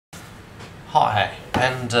Hi,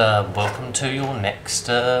 and welcome to your next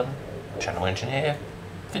channel engineer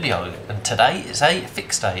video. And today is a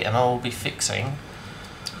fix day, and I'll be fixing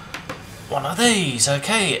one of these.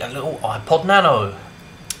 Okay, a little Ipod Nano.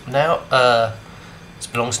 Now, this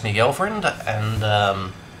belongs to my girlfriend, and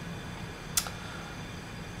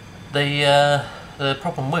the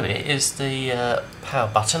problem with it is the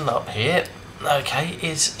power button up here, okay,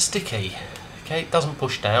 is sticky. Okay, it doesn't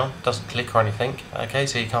push down, doesn't click or anything, okay,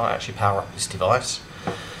 so you can't actually power up this device.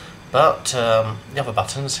 But the other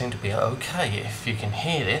buttons seem to be okay. If you can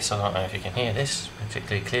hear this, I don't know if you can hear this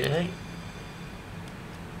particularly clearly.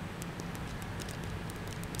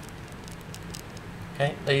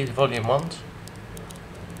 Okay, these volume ones,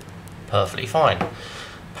 perfectly fine.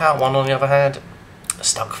 Power one on the other hand,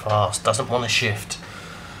 stuck fast, doesn't want to shift.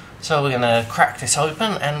 So we're going to crack this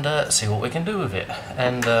open and see what we can do with it.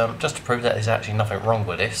 And just to prove that there's actually nothing wrong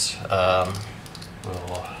with this, we'll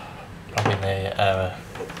plug in the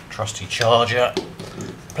trusty charger,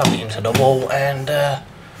 plug it into the wall, and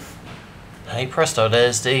hey presto,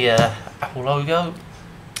 there's the Apple logo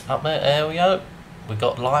up there. There we go. We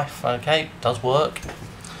got life. Okay, does work.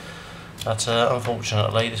 But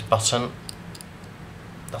unfortunately, this button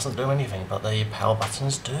doesn't do anything, but the power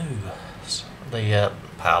buttons do. The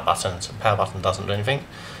power button doesn't do anything,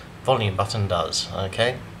 volume button does.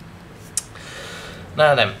 Okay,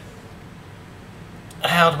 now then,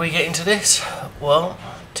 how do we get into this? Well,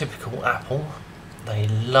 typical Apple, they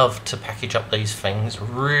love to package up these things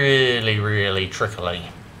really trickily.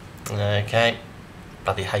 Okay,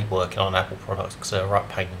 bloody hate working on Apple products because they're a right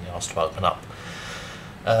pain in the arse to open up.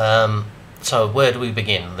 So where do we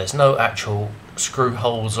begin? There's no actual screw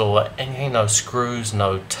holes or anything, no screws,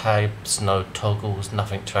 no tabs, no toggles,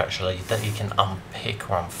 nothing to actually that you can unpick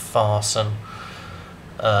or unfasten.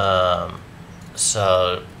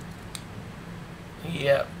 So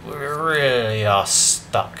yeah, we really are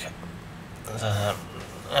stuck. Have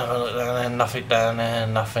a look down there, nothing down there,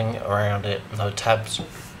 nothing around it, no tabs,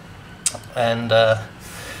 and the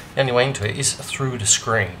only way into it is through the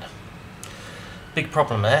screen. Big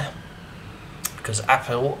problem there, because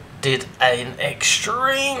Apple did an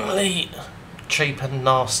extremely cheap and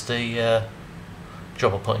nasty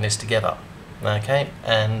job of putting this together. Okay,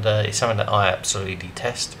 and it's something that I absolutely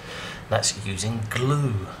detest. That's using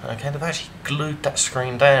glue. Okay, they've actually glued that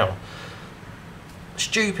screen down.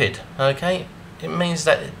 Stupid. Okay, it means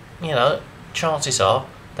that, you know, chances are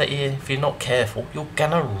that if you're not careful, you're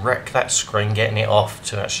gonna wreck that screen getting it off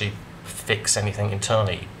to actually fix anything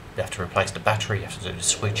internally. You have to replace the battery, you have to do the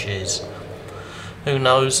switches. Who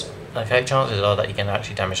knows? Okay, chances are that you can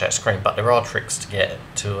actually damage that screen, but there are tricks to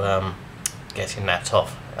getting that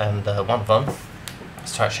off, and one of them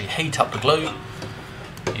is to actually heat up the glue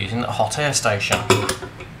using a hot air station.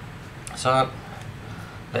 So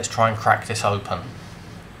let's try and crack this open.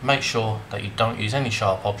 Make sure that you don't use any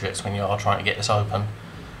sharp objects when you are trying to get this open,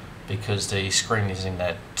 because the screen is in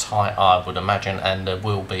there tight, I would imagine, and there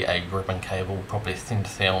will be a ribbon cable, probably a thin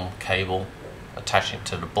film cable, attaching it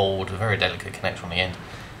to the board, a very delicate connector on the end.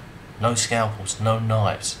 No scalpels, no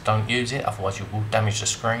knives, don't use it, otherwise you will damage the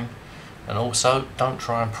screen. And also, don't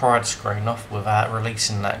try and pry the screen off without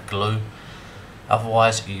releasing that glue,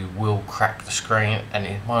 otherwise you will crack the screen, and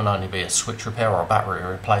it won't only be a switch repair or a battery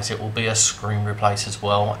replace, it will be a screen replace as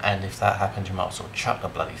well. And if that happens, you might as well chuck the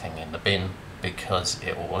bloody thing in the bin, because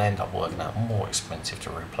it will end up working out more expensive to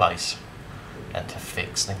replace and to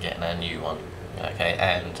fix than getting a new one. Okay,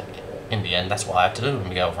 and in the end, that's what I had to do with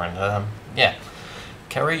my girlfriend. Yeah,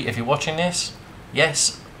 Kerry, if you're watching this,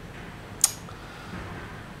 yes,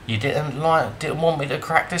 you didn't want me to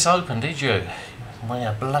crack this open, did you?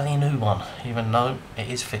 Well, a bloody new one, even though it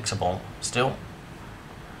is fixable. Still,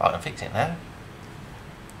 I can fix it now,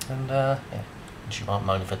 and yeah, she won't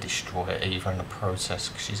moan if I destroy it either in the process,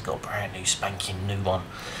 because she's got a brand new spanking new one.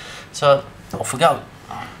 So off we go.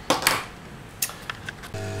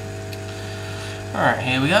 Alright,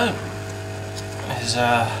 here we go. There's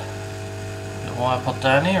a little iPod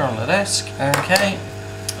down here on the desk. Okay,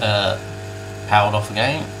 powered off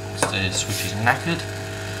again because the switch is knackered.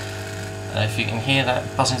 If you can hear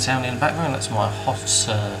that buzzing sound in the background, that's my hot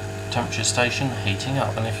temperature station heating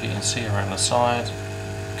up, and if you can see around the side,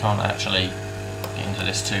 can't actually get into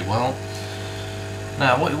this too well.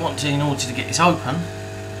 Now what you want to, in order to get this open,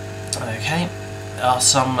 okay, are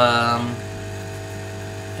some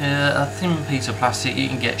a thin piece of plastic. You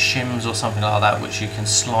can get shims or something like that, which you can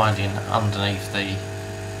slide in underneath the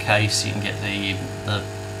case. You can get the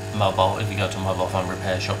mobile, if you go to a mobile phone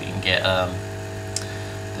repair shop, you can get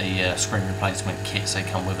the screen replacement kits. They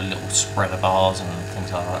come with a little spreader bars and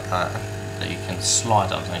things like that that you can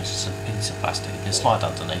slide underneath. It's just a piece of plastic you can slide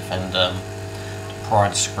underneath, and pry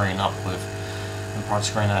the screen up with and pry the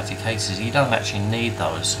screen out of your cases. You don't actually need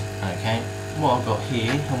those. Okay, what I've got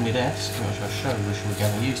here on my desk, which I'll show you, which we're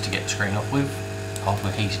going to use to get the screen off with after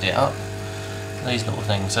we've heated it up. These little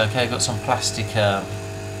things. Okay, I've got some plastic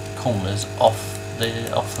corners off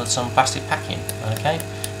some plastic packing. Okay,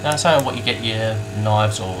 now so what you get your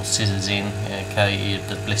knives or scissors in. Okay,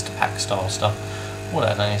 the blister pack style stuff. All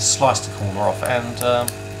that then is slice the corner off, and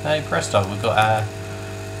hey presto, we've got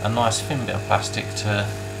a nice thin bit of plastic to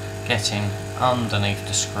get in underneath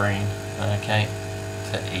the screen. Okay,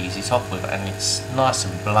 to ease it off with, and it's nice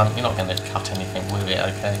and blunt. You're not going to cut anything with it.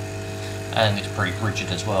 Okay, and it's pretty rigid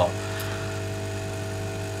as well.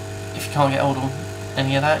 If you can't get hold of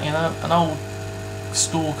any of that, you know, an old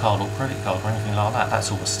store card or credit card or anything like that, that's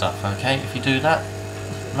all the stuff. Okay, if you do that,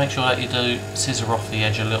 make sure that you do scissor off the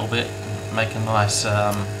edge a little bit, make a nice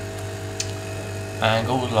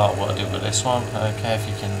angle like what I did with this one. Okay, if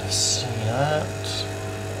you can see that.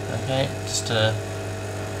 Okay,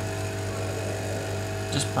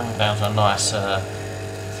 just bring it down to a nice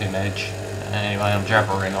thin edge. Anyway, I'm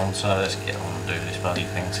jabbering on, so let's get on and do this bloody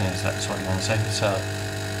thing since that's what you want to see. So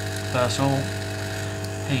first of all,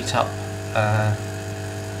 heat up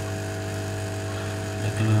the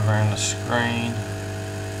glue around the screen.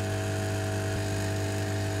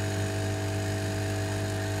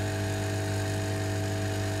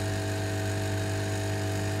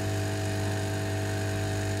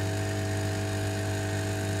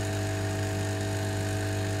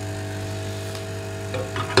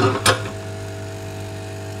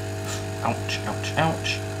 Ouch, ouch,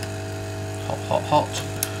 ouch. Hot, hot, hot.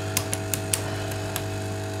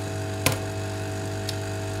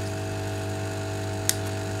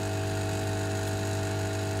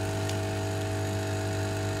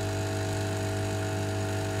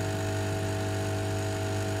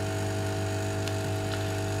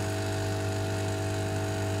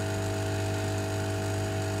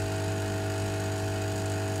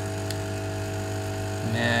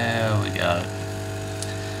 There we go.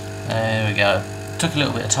 There we go. Took a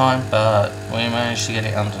little bit of time, but we managed to get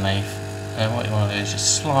it underneath. And what you want to do is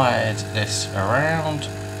just slide this around,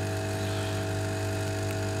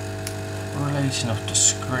 releasing off the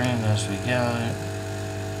screen as we go.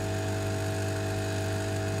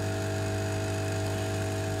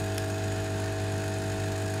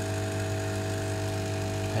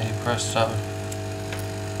 Hey presto,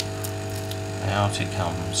 out it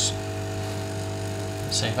comes.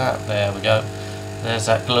 See that? There we go. There's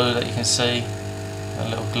that glue that you can see, a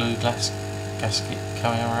little glue glass gasket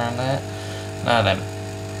coming around there. Now then,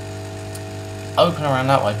 open around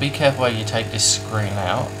that way. Be careful where you take this screen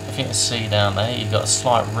out. If you can see down there, you've got a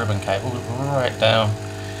slight ribbon cable right down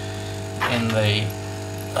in the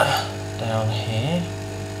down here.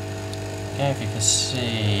 Okay, if you can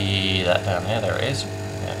see that down here, there it is. You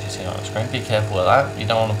can actually see it on the screen. Be careful with that. You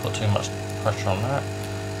don't want to put too much pressure on that.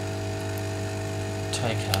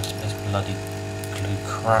 Take out this bloody glue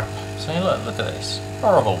crap. So look at this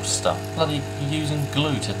horrible stuff. Bloody using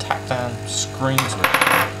glue to tack down screens with.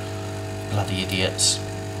 Bloody idiots.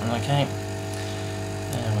 Okay.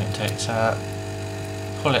 And we can take this out,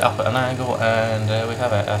 pull it up at an angle, and there we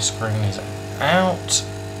have it. Our screen is out.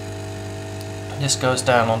 This goes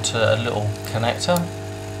down onto a little connector.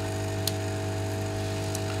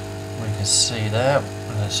 We can see there.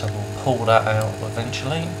 So we'll pull that out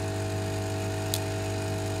eventually.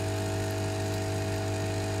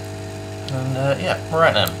 And yeah,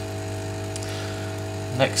 right then.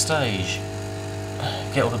 Next stage,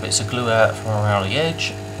 get all the bits of glue out from around the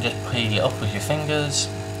edge. Just peel it off with your fingers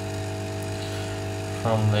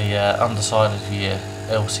from the underside of your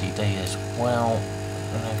LCD as well.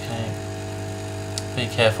 Okay. Be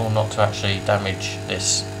careful not to actually damage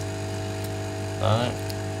this. Right.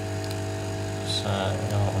 So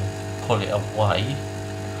I'll pull it away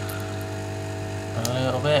a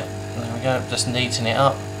little bit. There we go. Just neaten it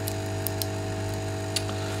up.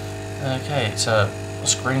 Okay, so the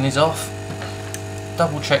screen is off.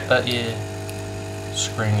 Double check that your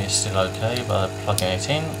screen is still okay by plugging it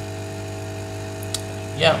in.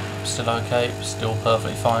 Yeah, still okay, still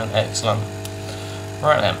perfectly fine, excellent.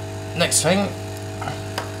 Right then, next thing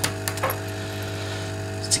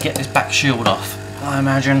is to get this back shield off, I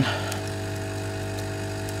imagine.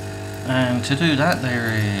 And to do that,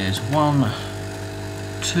 there is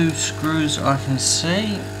 2 screws I can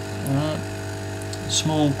see.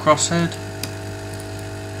 Small crosshead,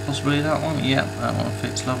 possibly that one. Yep, that one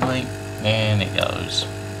fits lovely. In it goes.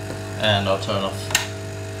 And I'll turn off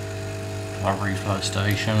my reflow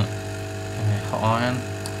station. Hot iron.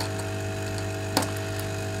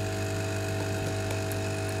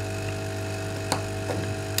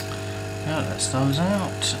 Yeah, let's those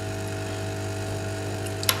out.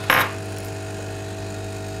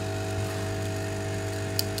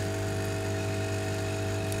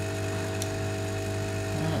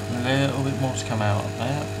 A little bit more to come out of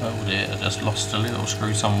there. Oh dear, I just lost a little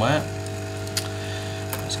screw somewhere.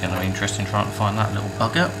 It's going to be interesting trying to find that little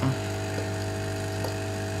bugger.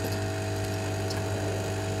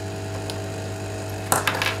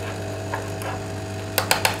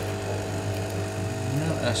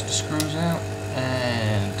 That's the screws out,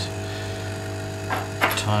 and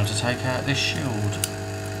time to take out this shield.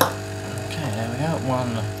 Okay, there we go,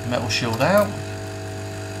 one metal shield out.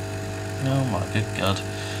 Oh my good god.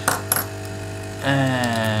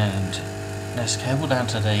 And let's cable down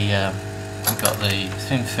to the, we've got the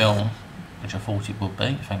thin film, which I thought it would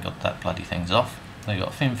be. Thank god that bloody thing's off. We've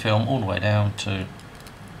got thin film all the way down to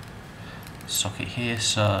the socket here,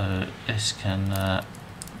 so this can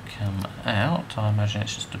come out. I imagine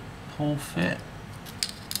it's just a pull fit.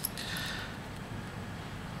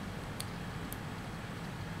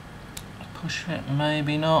 Push fit,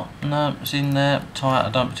 maybe not. No, it's in there, tight. I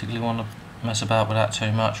don't particularly want to mess about with that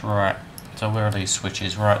too much. Right, so where are these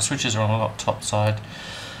switches? Right, switches are on the top side.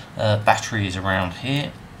 Battery is around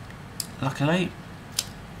here. Luckily,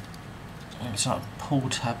 it's like a pull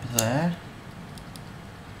tab there.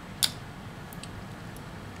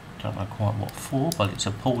 Don't know quite what for, but it's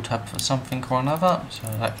a pull tab for something or another, so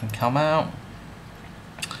that can come out.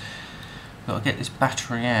 Got to get this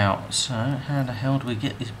battery out. So how the hell do we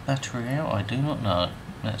get this battery out? I do not know.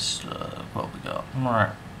 Let's what have we got?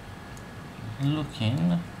 Right,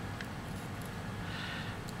 looking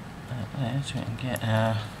at there, so we can get.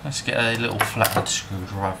 Let's get a little flathead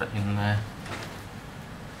screwdriver in there.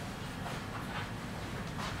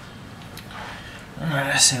 Alright,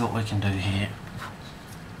 let's see what we can do here.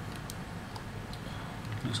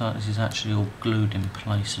 Looks like this is actually all glued in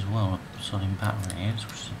place as well, a solid battery is,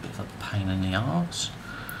 which is a bit of a pain in the arse.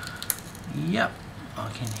 Yep, I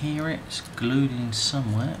can hear it, it's glued in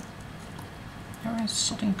somewhere. There is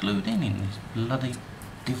something glued in these bloody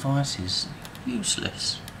devices.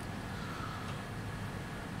 Useless.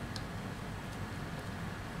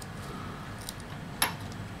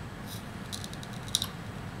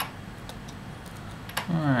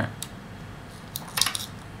 Right.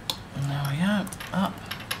 There we go, up.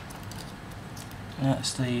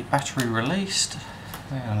 That's the battery released.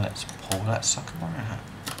 And let's pull that sucker out.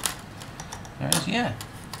 There it is, yeah.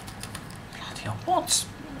 Bloody hell, what's...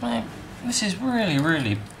 Man, this is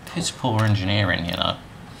really piss poor engineering, you know.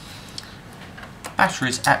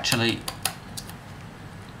 Battery's actually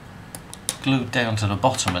glued down to the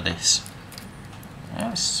bottom of this.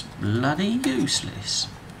 That's bloody useless.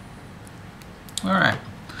 Alright,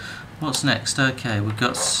 what's next? Okay, we've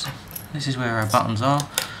got... This is where our buttons are.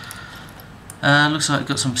 Looks like we've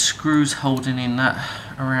got some screws holding in that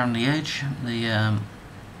around the edge,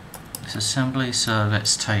 this assembly, so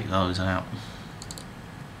let's take those out.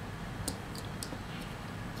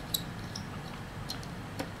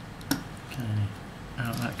 Okay,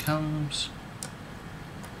 out that comes.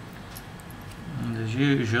 And as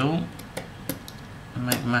usual, to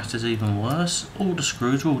make matters even worse, all the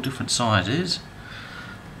screws are all different sizes.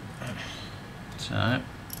 So,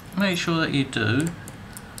 make sure that you do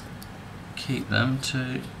keep them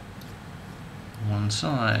to one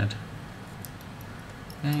side.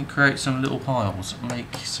 Then create some little piles,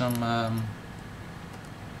 make some,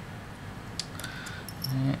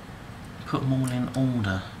 yeah, put them all in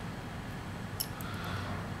order.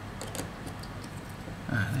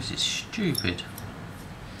 This is stupid.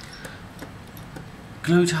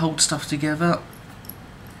 Glue to hold stuff together.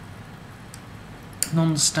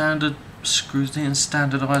 Non-standard screws, didn't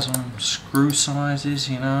standardise on screw sizes,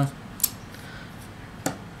 you know.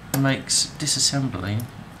 Makes disassembling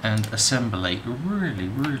and assembly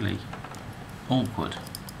really awkward.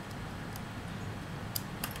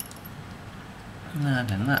 Now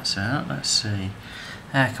then, that's out. Let's see,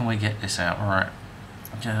 how can we get this out? Right,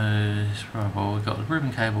 well, we've got the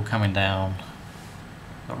ribbon cable coming down.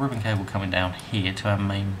 Got ribbon cable coming down here to our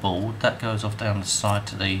main board. That goes off down the side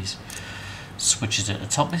to these switches at the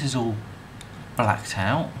top. This is all blacked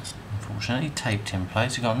out, unfortunately, taped in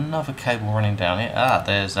place. We've got another cable running down here. Ah,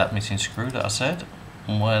 there's that missing screw that I said.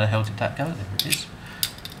 And where the hell did that go? There it is.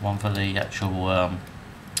 One for the actual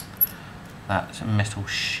that metal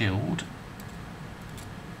shield.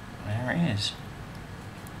 There it is.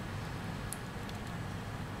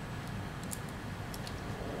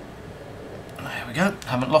 There we go.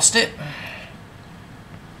 Haven't lost it.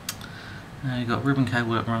 Now you've got ribbon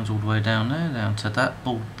cable that runs all the way down there, down to that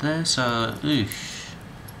board there. So,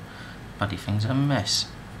 bloody thing's a mess.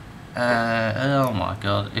 Oh my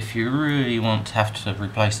god, if you really want to have to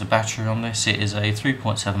replace the battery on this, it is a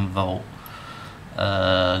 3.7 volt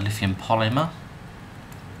lithium polymer.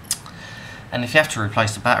 And if you have to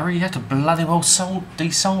replace the battery, you have to bloody well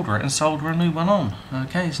desolder it and solder a new one on.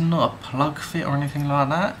 Okay, it's not a plug fit or anything like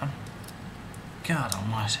that. God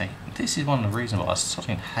almighty, this is one of the reasons why I sort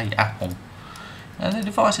of hate Apple. The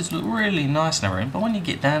devices look really nice and everything, but when you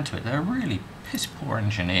get down to it, they're really piss poor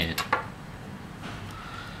engineered.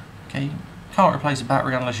 Okay, you can't replace a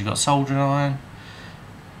battery unless you've got soldering iron.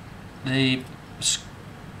 The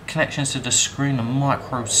connections to the screen are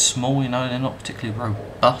micro small, you know, they're not particularly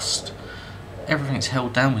robust. Everything's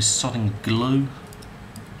held down with sodding glue.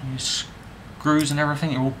 Your screws and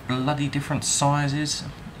everything are all bloody different sizes.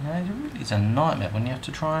 You know, it really is a nightmare when you have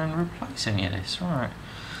to try and replace any of this. Right,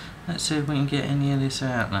 let's see if we can get any of this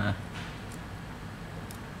out there.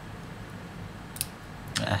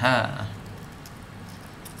 Aha.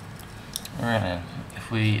 Right then, if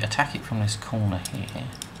we attack it from this corner here,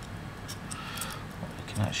 what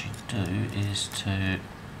we can actually do is to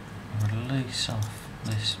release off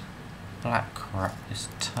this black crap, this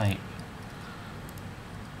tape.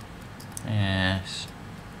 Yes.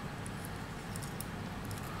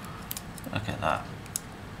 Look at that.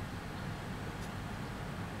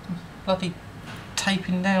 Bloody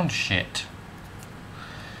taping down shit.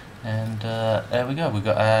 And there we go, we've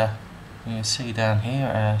got our, you can see down here,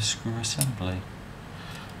 our screw assembly.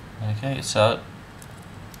 Okay, so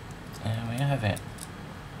there we have it.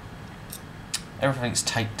 Everything's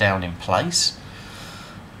taped down in place.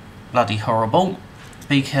 Bloody horrible.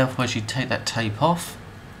 Be careful as you take that tape off.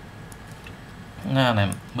 Now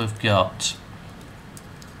then, we've got,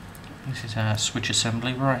 this is our switch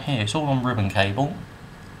assembly right here. It's all on ribbon cable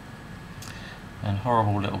and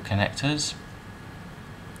horrible little connectors.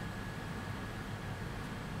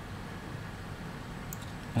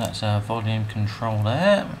 That's our volume control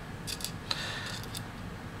there.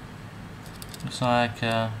 Looks like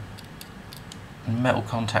metal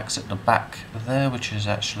contacts at the back there, which is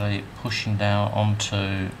actually pushing down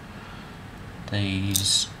onto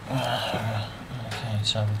these. Okay,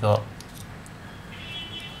 so we've got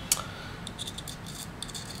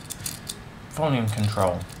volume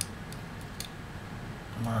control.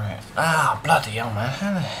 Right. Ah, bloody hell, man.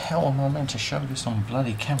 How the hell am I meant to show this on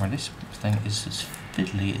bloody camera? This thing is as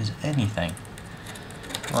fiddly as anything.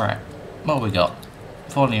 Right. What have we got?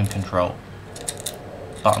 Volume control.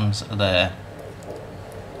 Buttons are there.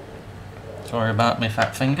 Sorry about my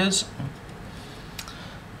fat fingers.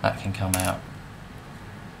 That can come out.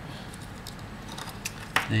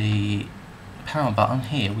 The power button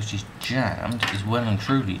here, which is jammed, is well and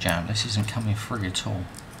truly jammed. This isn't coming free at all.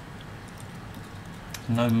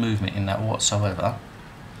 No movement in that whatsoever.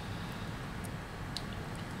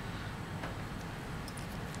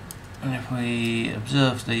 And if we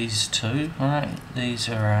observe these two, right, these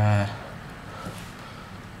are our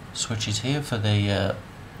switches here for the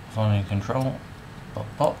volume control. Pop,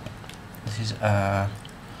 pop. This is our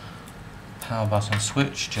power button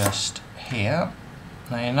switch just here.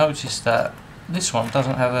 Now you notice that this one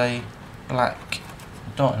doesn't have a black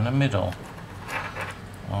dot in the middle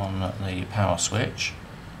on the power switch.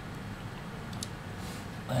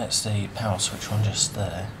 That's the power switch one just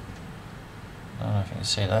there. I don't know if you can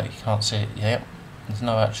see that. You can't see it yet. There's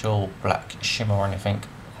no actual black shimmer or anything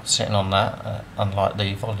sitting on that, unlike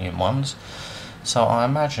the volume ones. So I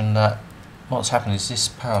imagine that what's happened is this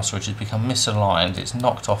power switch has become misaligned. It's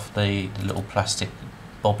knocked off the little plastic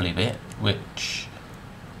bobbly bit, which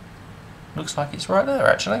looks like it's right there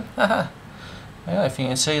actually. Haha. Yeah, if you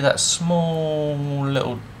can see that small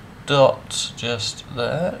little dot just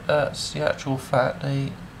there, that's the actual fact,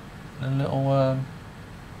 the little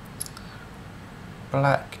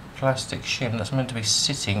black plastic shim that's meant to be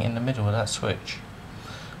sitting in the middle of that switch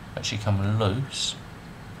actually come loose.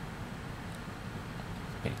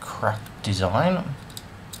 Bit crap design.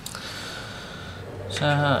 So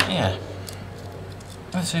yeah,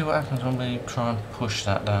 let's see what happens when we try and push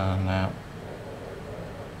that down now.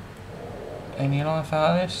 Any life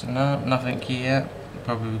out of this? No, nothing yet.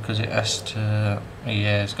 Probably because it has to,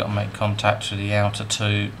 yeah, it's got to make contact with the outer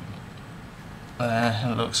tube.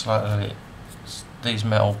 It looks like these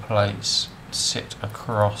metal plates sit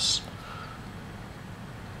across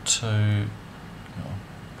two little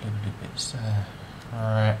bits there.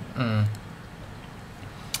 Alright, and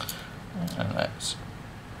let's,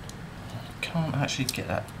 can't actually get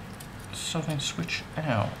that soldering switch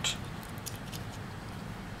out.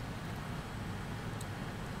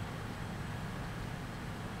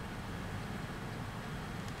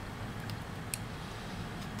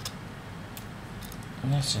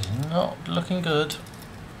 This is not looking good.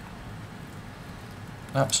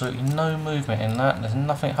 Absolutely no movement in that. There's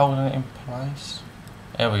nothing holding it in place.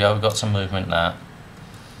 There we go, we've got some movement there.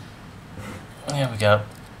 There we go.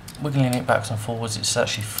 Wiggling it backwards and forwards, it's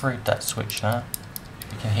actually freed that switch now.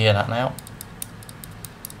 You can hear that now.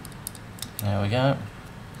 There we go.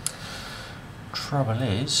 Trouble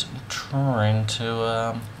is, trying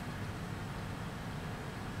to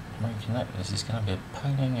reconnect this is going to be a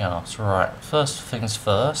pain in the arse. Right, first things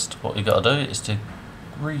first, what you got to do is to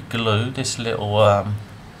re-glue this little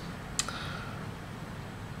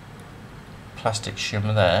plastic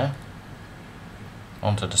shimmer there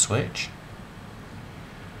onto the switch,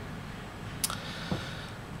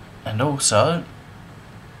 and also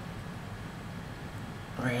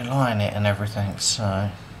realign it and everything.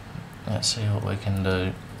 So let's see what we can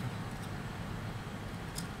do.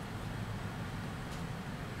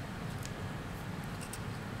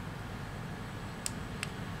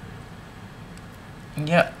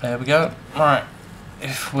 Yep, there we go. Right,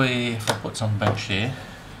 if I put some bench here,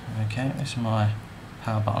 okay, this is my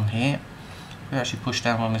power button here. We actually push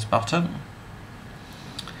down on this button.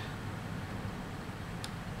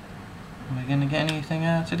 Are we going to get anything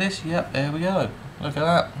out of this? Yep, there we go. Look at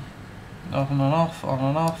that. On and off, on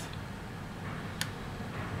and off.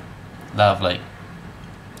 Lovely.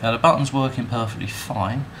 Now the button's working perfectly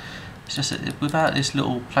fine. It's just that without this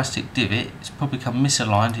little plastic divot, it's probably become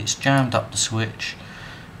misaligned. It's jammed up the switch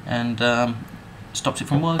and stops it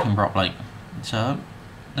from working properly. So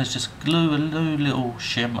let's just glue a little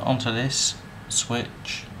shim onto this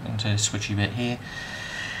switch, into this switchy bit here.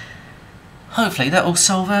 Hopefully that will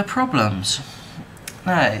solve our problems.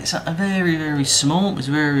 Now it's very small, it's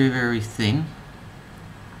very thin.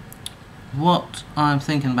 What I'm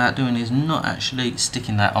thinking about doing is not actually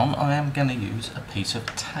sticking that on. I am going to use a piece of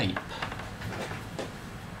tape.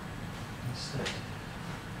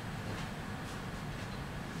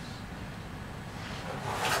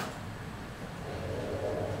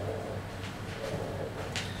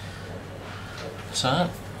 So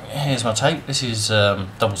here's my tape. This is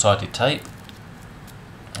double-sided tape.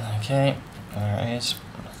 Okay, there it is.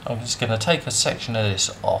 I'm just going to take a section of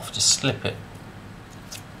this off, just snip a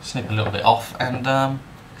little bit off, and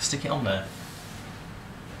stick it on there.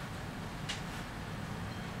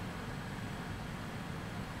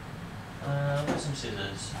 Got some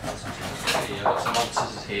scissors. I've got some old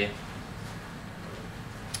scissors here.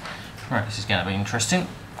 Right, this is going to be interesting.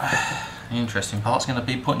 The interesting part's going to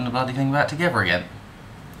be putting the bloody thing back together again.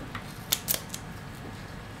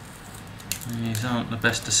 These aren't the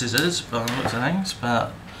best of scissors by the looks of things,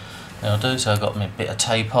 but they'll do. So I've got my bit of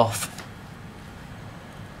tape off.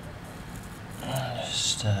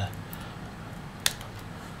 Just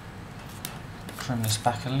trim this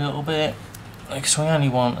back a little bit, because we only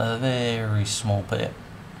want a very small bit.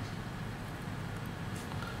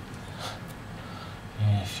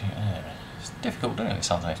 It's difficult doing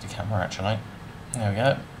this underneath the camera actually. There we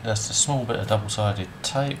go, just a small bit of double-sided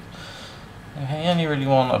tape. Okay, you only really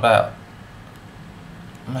want about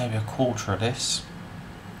maybe a quarter of this.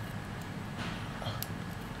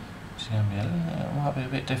 It's going to be it might be a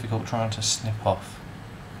bit difficult trying to snip off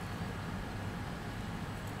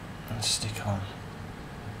and stick on.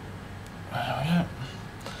 There we go.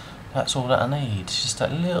 That's all that I need. Just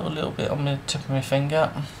that little bit on the tip of my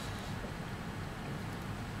finger.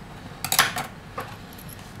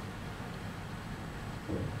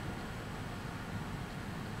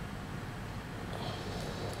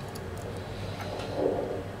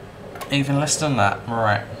 Even less than that,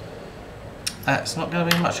 right. That's not going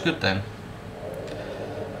to be much good then.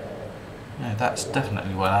 Yeah, that's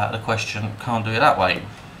definitely well out of the question. Can't do it that way.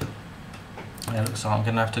 Yeah, looks like I'm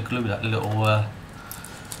going to have to glue that little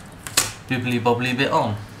bibbly bobbly bit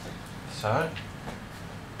on. So,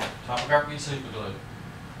 time to grab your super glue.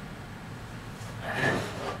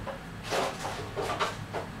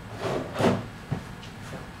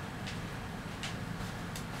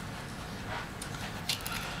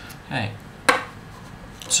 Okay,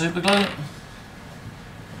 super glue.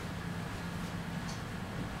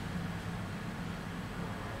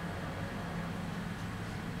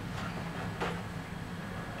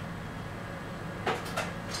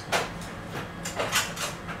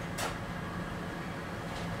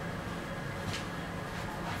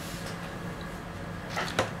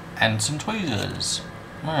 And some tweezers.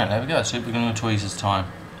 Alright, there we go, super glue and tweezers time.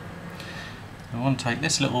 We want to take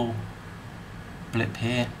this little blip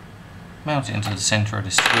here, mount it into the centre of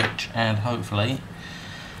the switch, and hopefully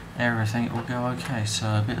everything will go okay. So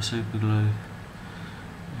a bit of super glue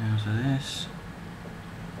out of this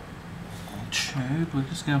tube. We're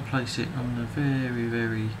just going to place it on the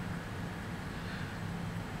very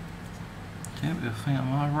People think I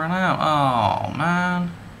might run out. Oh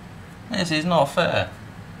man, this is not fair.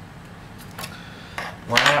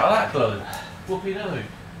 Run out of that glue. Whoopie-doo.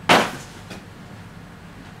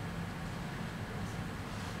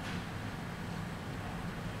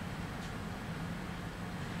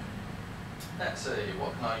 Let's see,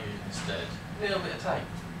 what can I use instead? A little bit of tape.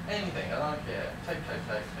 Anything, I don't care. Tape, tape,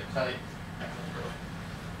 tape, tape, tape.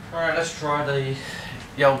 Alright, let's try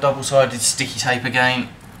the old double-sided sticky tape again.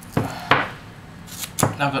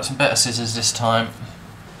 I've got some better scissors this time.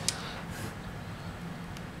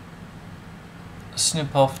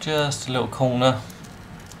 Snip off just a little corner.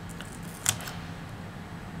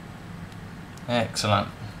 Excellent.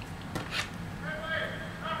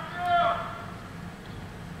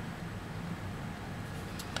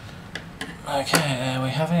 Okay, there we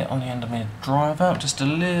have it on the end of my driver, just a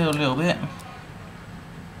little bit.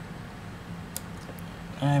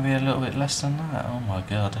 Maybe a little bit less than that. Oh my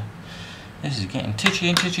god. This is getting titchy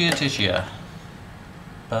and titchy and titchier.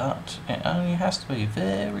 But it only has to be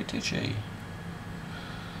very titchy.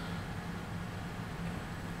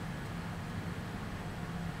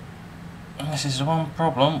 This is the one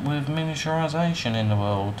problem with miniaturisation in the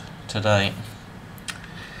world today.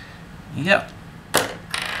 Yep.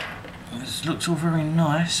 This looks all very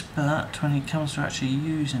nice, but when it comes to actually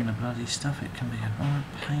using the bloody stuff, it can be a right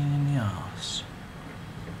pain in the arse.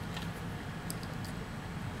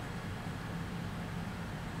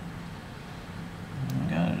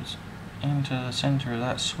 Goes into the centre of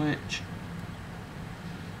that switch.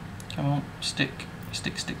 Come on, stick,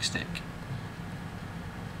 stick, stick, stick.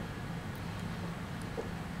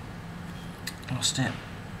 Lost it.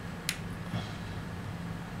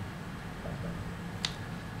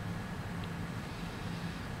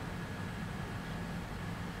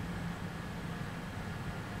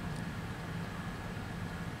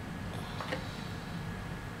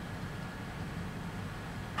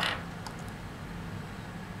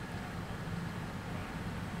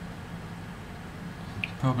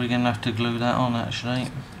 Probably going to have to glue that on actually.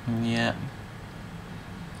 Yeah.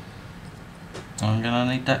 I'm going to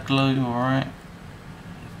need that glue, alright.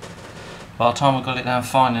 By the time I got it down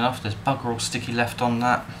fine enough, there's bugger all sticky left on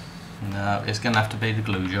that. No, it's going to have to be the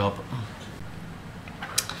glue job.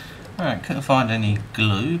 Alright, couldn't find any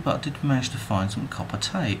glue, but I did manage to find some copper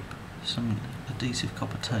tape. Some adhesive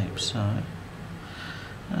copper tape, so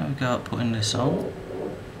there we go, putting this on.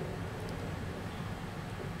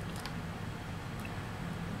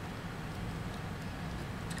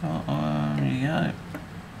 There you go.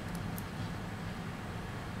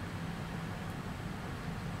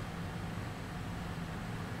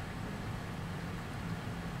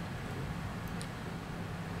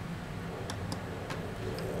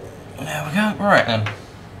 There we go. Right then.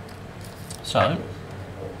 So,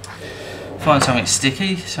 find something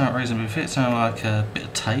sticky, something reasonably fit, something like a bit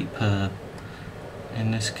of tape. In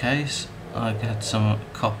this case, I had some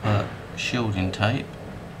copper shielding tape.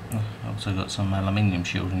 I've also got some aluminium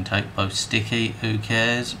shielding tape, both sticky, who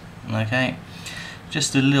cares, okay.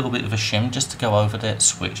 Just a little bit of a shim, just to go over that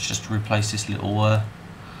switch, just to replace this little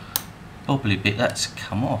bobbly bit that's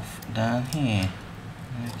come off down here.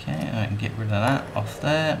 Okay, I can get rid of that off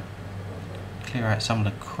there, clear out some of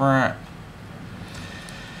the crap.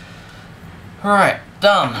 Right,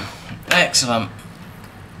 done, excellent.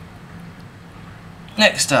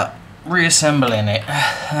 Next up, reassembling it,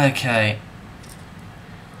 okay.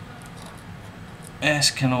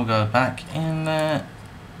 This can all go back in there,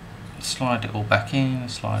 slide it all back in,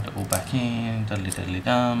 slide it all back in, diddly diddly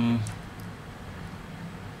dum.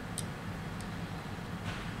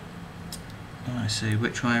 I see,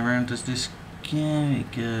 which way around does this go?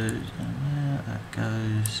 It goes in there, that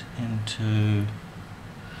goes into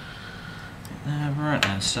there, right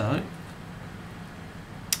then. So,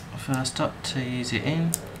 first up, tease it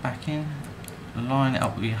in, back in, line it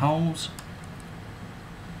up with your holes.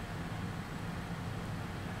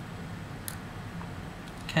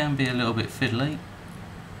 Can be a little bit fiddly.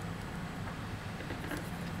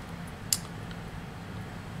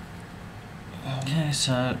 Okay,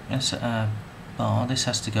 so that's a bar. This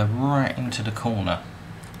has to go right into the corner.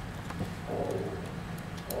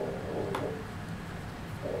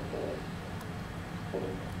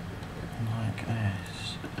 Like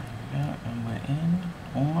this. There we go, and we're in.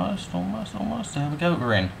 Almost, almost, almost. There we go,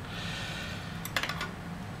 we're in.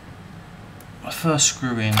 First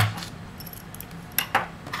screw in.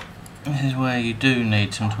 This is where you do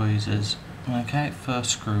need some tweezers. Okay, first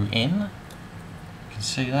screw in. You can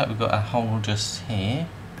see that we've got a hole just here.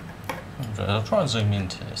 I'll try and zoom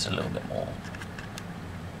into this a little bit more.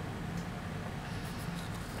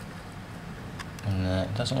 And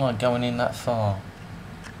it doesn't like going in that far.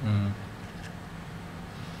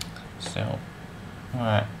 Still.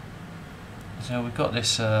 Right. So we've got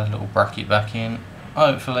this little bracket back in.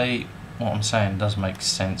 Hopefully what I'm saying does make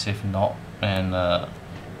sense. If not, then there's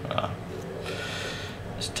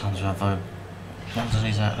tons of other ones of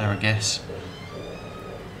these out there, I guess.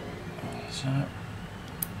 So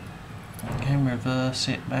I can reverse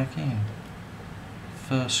it back in.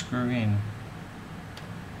 First screw in.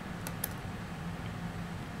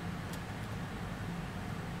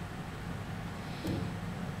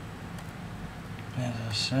 As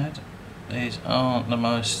I said, these aren't the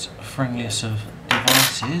most friendliest of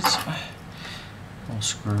devices. Or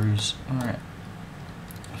screws. Alright.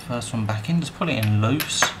 First one back in, just put it in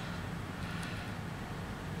loose.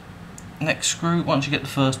 Next screw, once you get the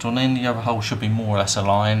first one in, the other hole should be more or less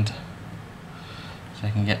aligned. So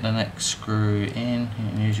you can get the next screw in. You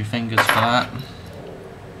can use your fingers for that.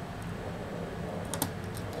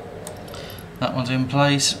 That one's in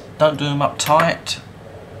place. Don't do them up tight.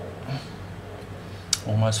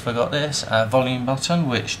 Almost forgot this. Volume button,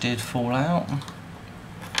 which did fall out.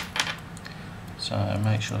 So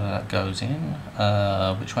make sure that goes in.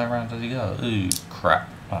 Which way around does it go? Ooh, crap.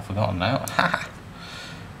 I've forgotten now.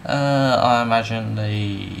 I imagine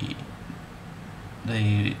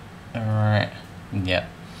yeah.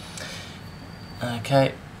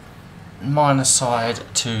 Okay. Minus side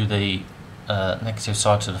to the negative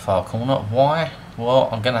side to the far corner. Why? Well,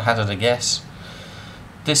 I'm going to hazard a guess.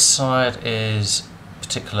 This side is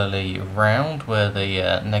particularly round where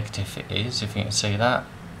the negative is, if you can see that.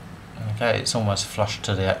 Okay, it's almost flush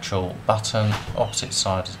to the actual button. Opposite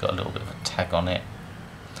side has got a little bit of a tag on it,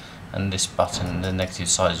 and this button, the negative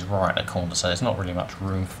side, is right at the corner, so there's not really much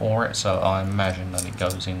room for it, so I imagine that it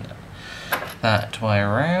goes in that way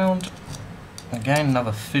around. Again,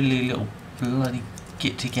 another fiddly little bloody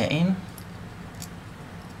git to get in.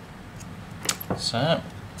 So,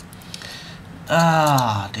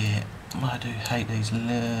 dear, I do hate these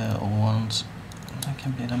little ones. They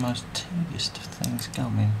can be the most tedious of things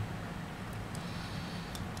going.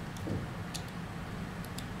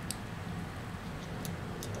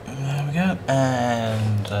 There we go,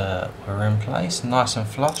 and we're in place, nice and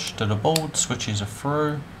flush to the board. Switches are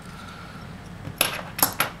through,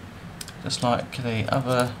 just like the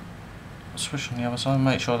other switch on the other side.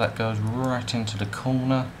 Make sure that goes right into the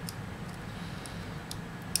corner.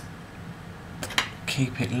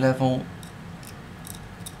 Keep it level.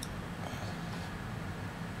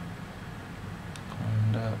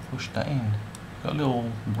 And push that in. Got a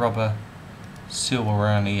little rubber seal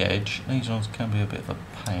around the edge. These ones can be a bit of a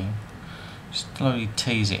pain. Slowly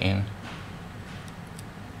tease it in.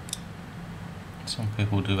 Some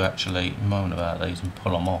people do actually moan about these and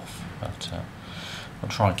pull them off, but I'll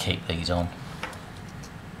try and keep these on.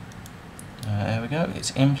 There we go,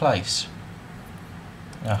 it's in place.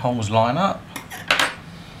 Now holes line up.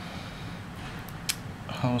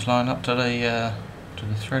 Holes line up to the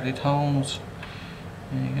threaded holes.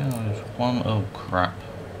 There you go. There's one. Oh crap!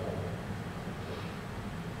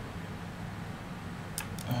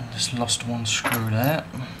 I just lost one screw there,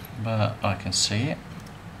 but I can see it.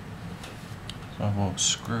 So we'll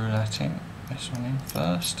screw that in. This one in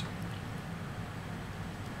first.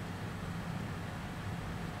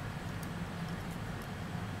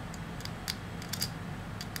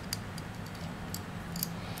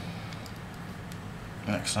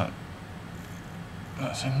 Excellent.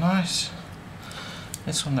 That's in nice.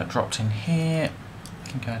 This one that dropped in here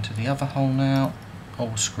can go into the other hole now.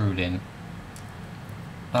 All screwed in.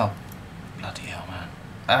 Oh, bloody hell, man.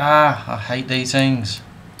 I hate these things.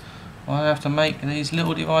 Why do I have to make these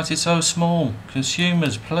little devices so small?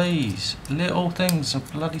 Consumers, please. Little things are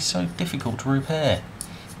bloody so difficult to repair.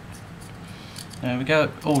 There we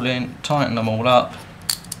go. All in. Tighten them all up.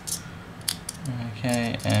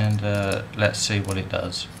 Okay, and let's see what it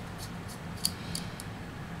does.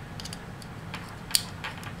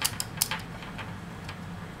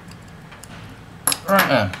 Right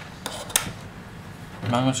then.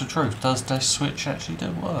 Moment of truth. Does this switch actually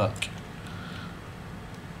do work?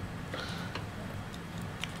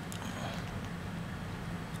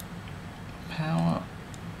 Power.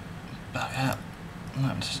 Back up.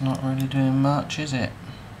 That's not really doing much, is it?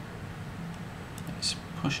 It's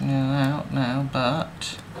pushing in and out now,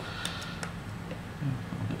 but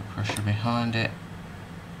a bit of pressure behind it.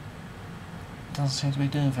 Doesn't seem to be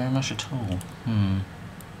doing very much at all.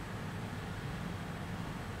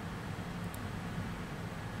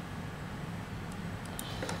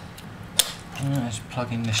 Let's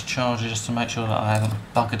plug in this charger just to make sure that I haven't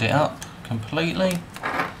buggered it up completely.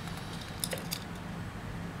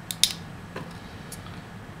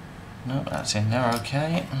 No, that's in there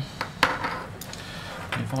okay.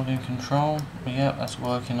 Your volume control, yep, that's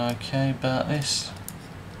working okay. About this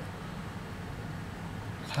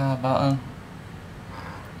power button,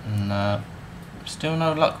 no, still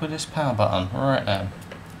no luck with this power button. Right then.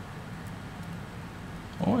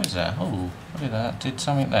 What is that? Oh, look at that, did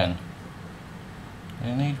something then. Do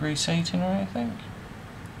you need reseating or anything?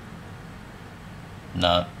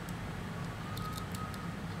 No.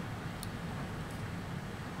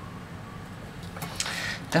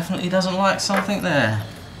 Definitely doesn't like something there.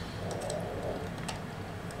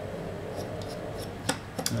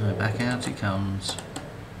 Oh, back out it comes.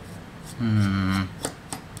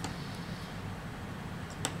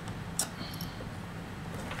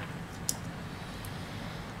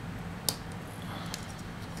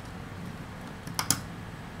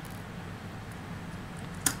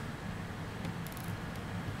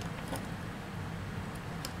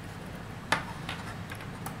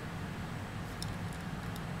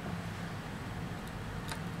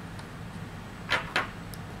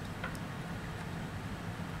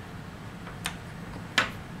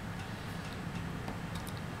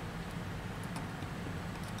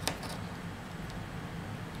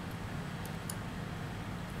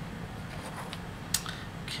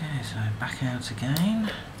 Okay, so back out again.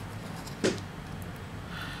 Did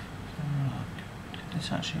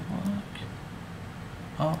this actually work?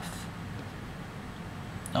 Off.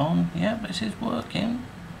 On. Yep, this is working.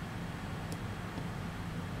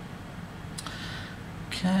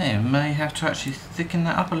 Okay, may have to actually thicken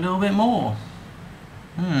that up a little bit more.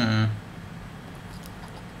 Yeah,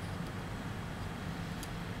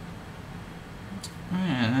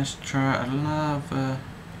 let's try another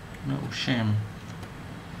little shim.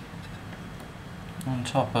 On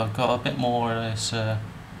top I've got a bit more of this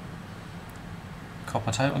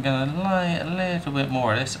copper tape. I'm going to lay a little bit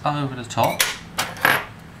more of this over the top,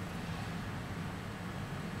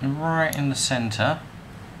 right in the centre.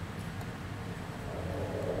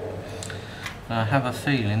 I have a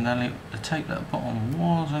feeling that the tape that I put on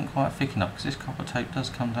wasn't quite thick enough, because this copper tape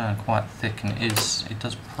does come down quite thick and it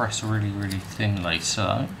does press really thinly.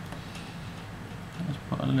 So let's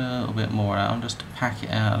put a little bit more out just to pack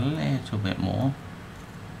it out a little bit more.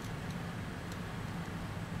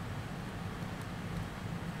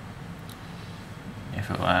 If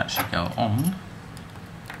it will actually go on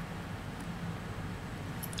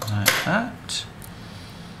like that.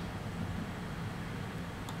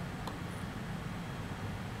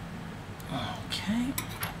 Okay,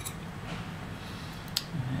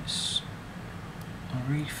 let's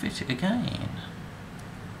refit it again.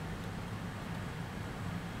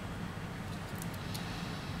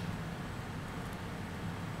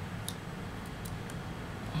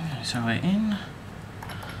 Okay, so we're in.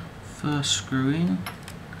 First screw in.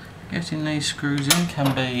 Getting these screws in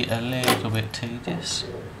can be a little bit tedious.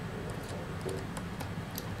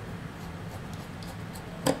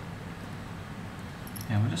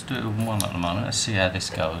 Yeah, we'll just do it with one at the moment. Let's see how this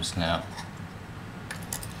goes now.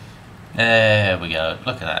 There we go.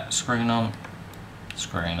 Look at that. Screen on,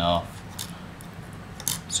 screen off.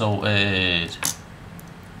 Sorted.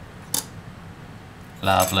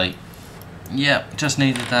 Lovely. Yep, just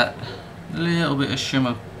needed that little bit of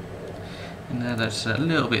shimmer in there that's a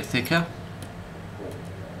little bit thicker.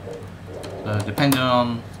 So depending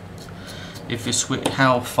on if you switch,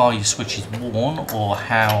 how far your switch is worn, or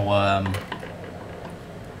how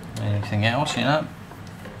anything else, you know.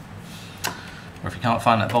 Or if you can't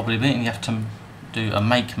find that bobbly bit and you have to do a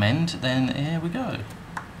make mend, then here we go.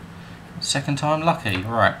 Second time lucky.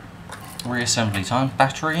 Right, reassembly time.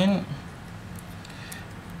 Battery in.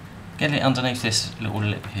 Get it underneath this little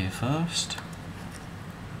lip here first.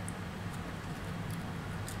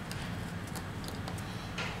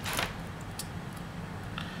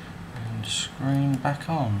 And screen back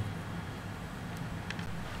on.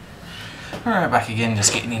 Alright, back again,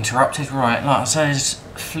 just getting interrupted. Right, like I say, just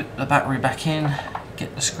flip the battery back in,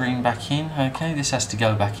 get the screen back in. Okay, this has to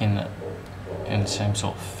go back in the same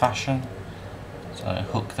sort of fashion. So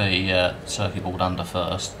hook the circuit board under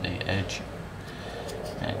first, the edge,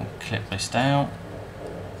 and clip this down.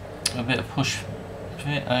 A bit of push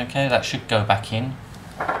fit. Okay, that should go back in.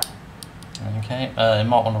 Okay, you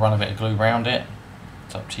might want to run a bit of glue around it.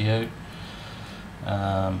 It's up to you.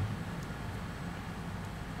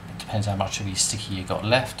 Depends how much of your sticky you got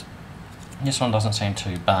left. This one doesn't seem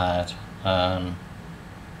too bad. Yeah,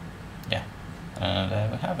 and there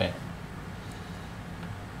we have it.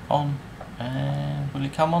 On, and will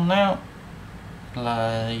it come on now?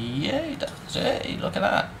 Play. Yeah, it does. Hey, look at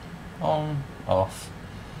that. On, off.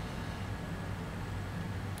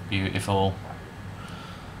 Beautiful.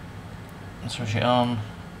 Switch it on.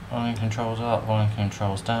 volume controls up, volume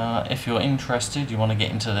controls down. If you're interested, you want to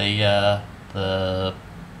get into the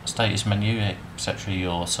status menu, etc.,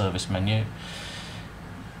 your service menu.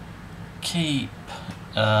 Keep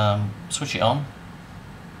switch it on.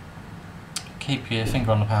 Keep your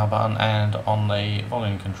finger on the power button and on the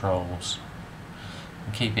volume controls.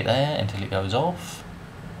 And keep it there until it goes off.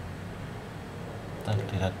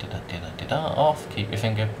 Off. Keep your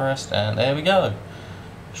finger pressed, and there we go.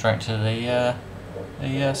 Straight to the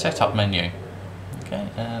setup menu. Okay,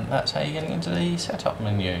 and that's how you get into the setup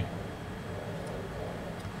menu.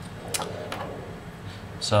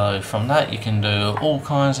 So from that you can do all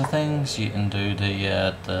kinds of things. You can do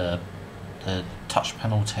the touch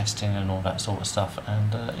panel testing and all that sort of stuff,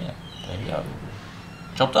 and yeah, there you go.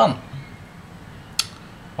 Job done.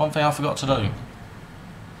 One thing I forgot to do.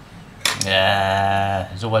 Yeah,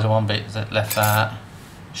 there's always one bit that left out.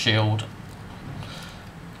 Shield.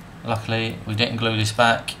 Luckily we didn't glue this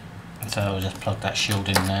back, so I'll just plug that shield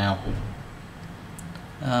in now.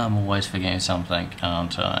 I'm always forgetting something,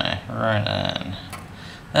 aren't I? Right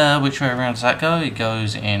then. Which way around does that go? It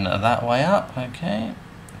goes in that way up, okay.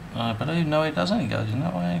 I believe, no it doesn't, it goes in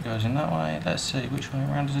that way, it goes in that way. Let's see, which way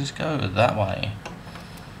around does this go? That way.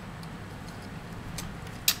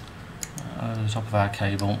 The top of our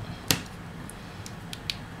cable.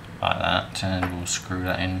 Like that, and we'll screw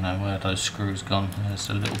that in. Now where are those screws gone? There's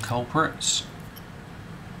the little culprits.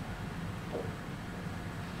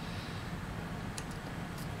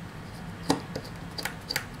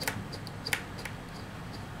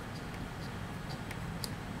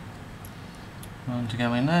 One to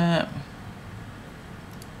go in there.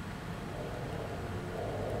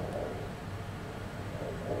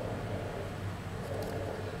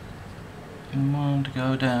 And one to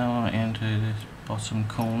go down into this bottom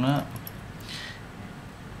corner.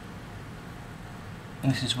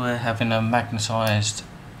 This is where having a magnetised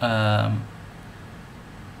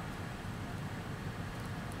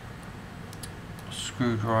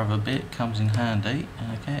screwdriver bit comes in handy.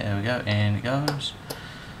 Okay, there we go, in it goes.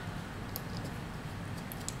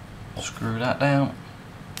 Screw that down.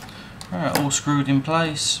 Alright, all screwed in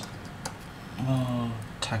place. We'll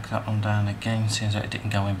tag that one down again since it didn't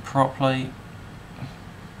go in properly.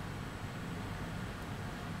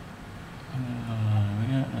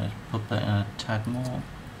 Let's put that in a tad more.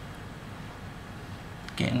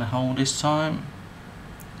 Get in the hole this time.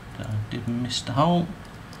 I did miss the hole.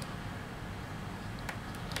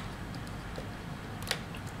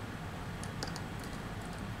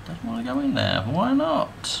 Doesn't want to go in there. Why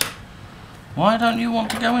not? Why don't you want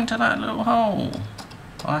to go into that little hole?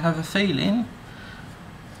 I have a feeling.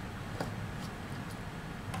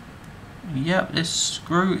 Yep, this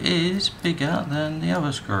screw is bigger than the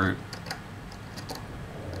other screw.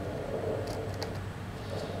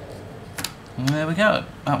 And there we go.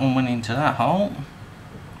 That one went into that hole.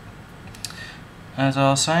 As I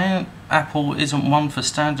was saying, Apple isn't one for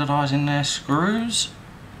standardising their screws.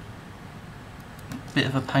 Bit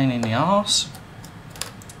of a pain in the arse.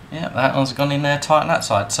 Yeah, that one's gone in there tight on that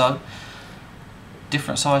side. So,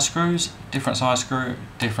 different size screws, different size screw,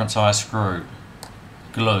 different size screw.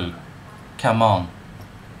 Glue. Come on.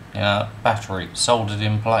 You know, battery soldered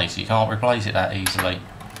in place. You can't replace it that easily.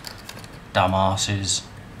 Dumbasses.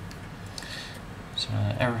 So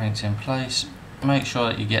everything's in place. Make sure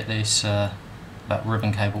that you get this that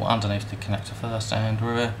ribbon cable underneath the connector first, and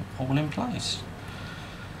we're all in place.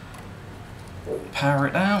 Power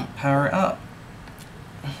it down, power it up.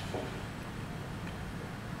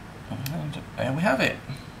 And there we have it.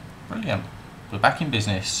 Brilliant. We're back in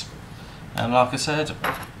business. And like I said,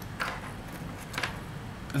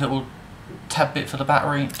 a little tab bit for the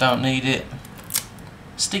battery, don't need it.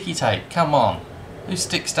 Sticky tape, come on. Who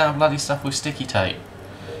sticks down bloody stuff with sticky tape?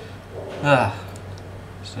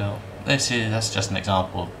 So that's just an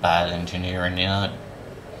example of bad engineering, you know.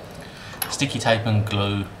 Sticky tape and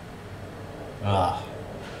glue.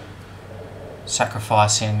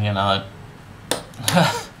 Sacrificing, you know,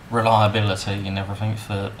 reliability and everything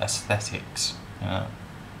for aesthetics, you know.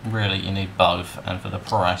 Really, you need both, and for the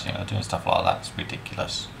price, you know, doing stuff like that is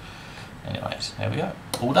ridiculous. Anyways, there we go,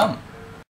 all done.